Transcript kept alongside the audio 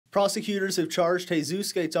Prosecutors have charged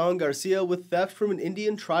Jesus Gaytan-Garcia with theft from an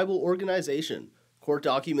Indian tribal organization. Court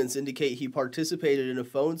documents indicate he participated in a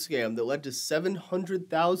phone scam that led to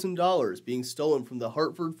 $700,000 being stolen from the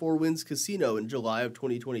Hartford Four Winds Casino in July of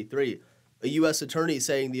 2023. A U.S. attorney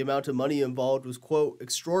saying the amount of money involved was, quote,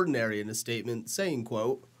 extraordinary in a statement, saying,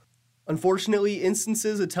 quote, unfortunately,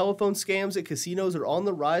 instances of telephone scams at casinos are on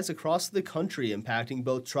the rise across the country, impacting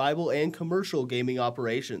both tribal and commercial gaming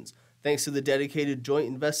operations. Thanks to the dedicated joint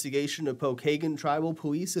investigation of Pokagon Tribal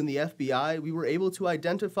Police and the FBI, we were able to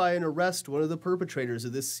identify and arrest one of the perpetrators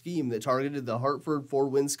of this scheme that targeted the Hartford Four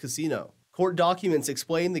Winds Casino. Court documents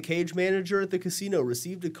explain the cage manager at the casino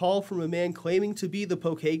received a call from a man claiming to be the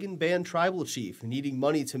Pokagon Band tribal chief, needing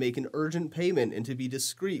money to make an urgent payment and to be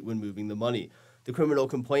discreet when moving the money. The criminal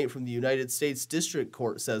complaint from the United States District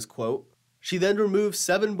Court says, quote, she then removes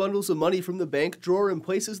 7 bundles of money from the bank drawer and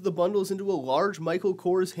places the bundles into a large Michael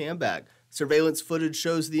Kors handbag. Surveillance footage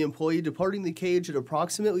shows the employee departing the cage at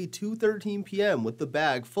approximately 2:13 p.m. with the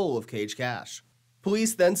bag full of cage cash.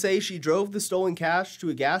 Police then say she drove the stolen cash to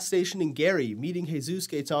a gas station in Gary, meeting Jesus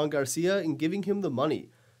Gaytan-Garcia and giving him the money.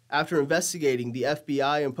 After investigating, the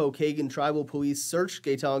FBI and Pokagon Tribal Police searched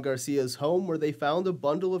Gaytan-Garcia's home where they found a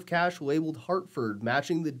bundle of cash labeled Hartford,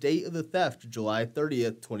 matching the date of the theft, July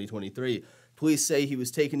 30th, 2023. Police say he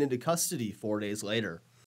was taken into custody 4 days later.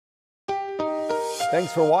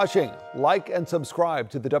 Thanks for watching. Like and subscribe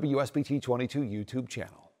to the WSBT 22 YouTube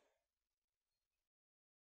channel.